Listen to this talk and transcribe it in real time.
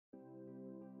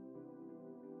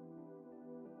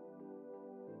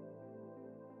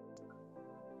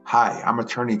Hi, I'm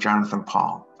attorney Jonathan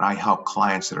Paul, and I help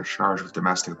clients that are charged with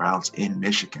domestic violence in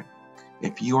Michigan.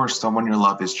 If you or someone you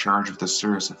love is charged with a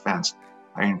serious offense,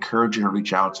 I encourage you to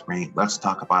reach out to me. Let's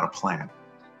talk about a plan.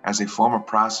 As a former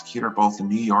prosecutor both in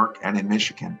New York and in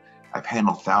Michigan, I've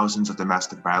handled thousands of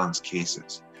domestic violence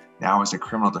cases. Now, as a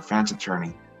criminal defense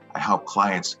attorney, I help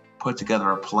clients put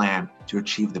together a plan to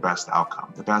achieve the best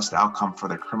outcome for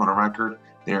their criminal record,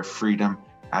 their freedom,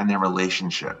 and their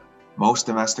relationship. Most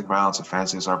domestic violence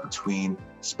offenses are between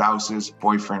spouses,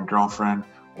 boyfriend, girlfriend,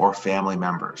 or family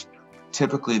members.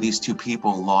 Typically, these two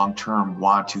people long-term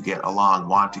want to get along,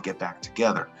 want to get back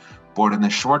together. But in the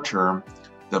short term,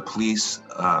 the police,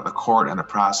 the court, and the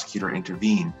prosecutor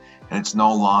intervene, and it's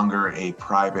no longer a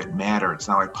private matter. It's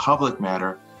now a public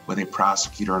matter with a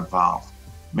prosecutor involved.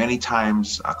 Many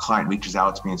times, a client reaches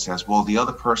out to me and says, well, the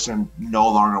other person no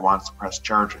longer wants to press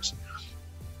charges.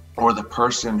 Or the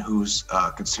person who's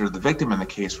considered the victim in the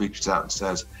case reaches out and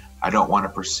says, I don't want to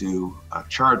pursue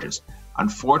charges.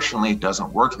 Unfortunately, it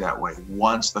doesn't work that way.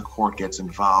 Once the court gets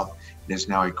involved, it is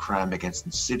now a crime against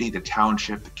the city, the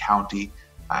township, the county,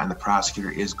 and the prosecutor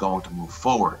is going to move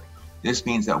forward. This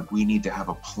means that we need to have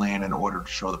a plan in order to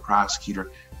show the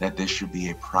prosecutor that this should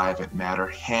be a private matter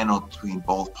handled between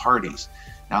both parties.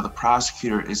 Now, the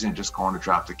prosecutor isn't just going to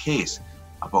drop the case,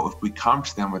 but if we come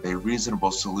to them with a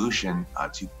reasonable solution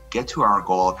to get to our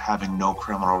goal of having no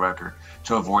criminal record,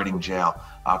 to avoiding jail,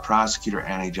 a prosecutor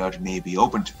and a judge may be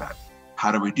open to that. How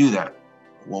do we do that?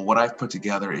 Well, what I've put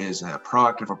together is a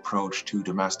proactive approach to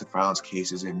domestic violence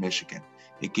cases in Michigan.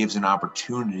 It gives an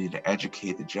opportunity to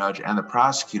educate the judge and the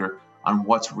prosecutor on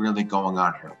what's really going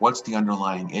on here. What's the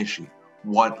underlying issue?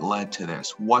 What led to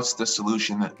this? What's the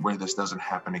solution where this doesn't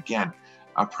happen again?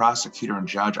 A prosecutor and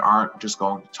judge aren't just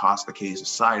going to toss the case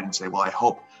aside and say, well, I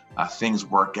hope things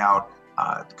work out,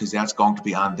 because that's going to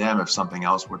be on them if something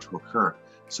else were to occur.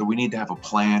 So we need to have a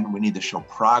plan. We need to show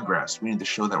progress. We need to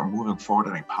show that we're moving forward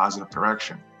in a positive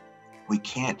direction. We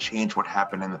can't change what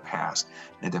happened in the past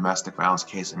in a domestic violence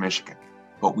case in Michigan,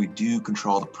 but we do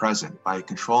control the present. By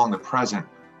controlling the present,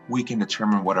 we can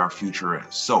determine what our future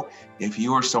is. So if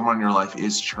you or someone in your life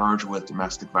is charged with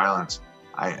domestic violence,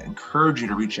 I encourage you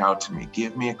to reach out to me.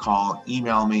 Give me a call,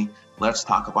 email me. Let's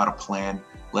talk about a plan.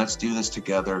 Let's do this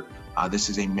together. This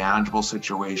is a manageable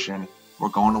situation. We're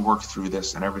going to work through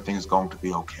this and everything is going to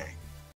be okay.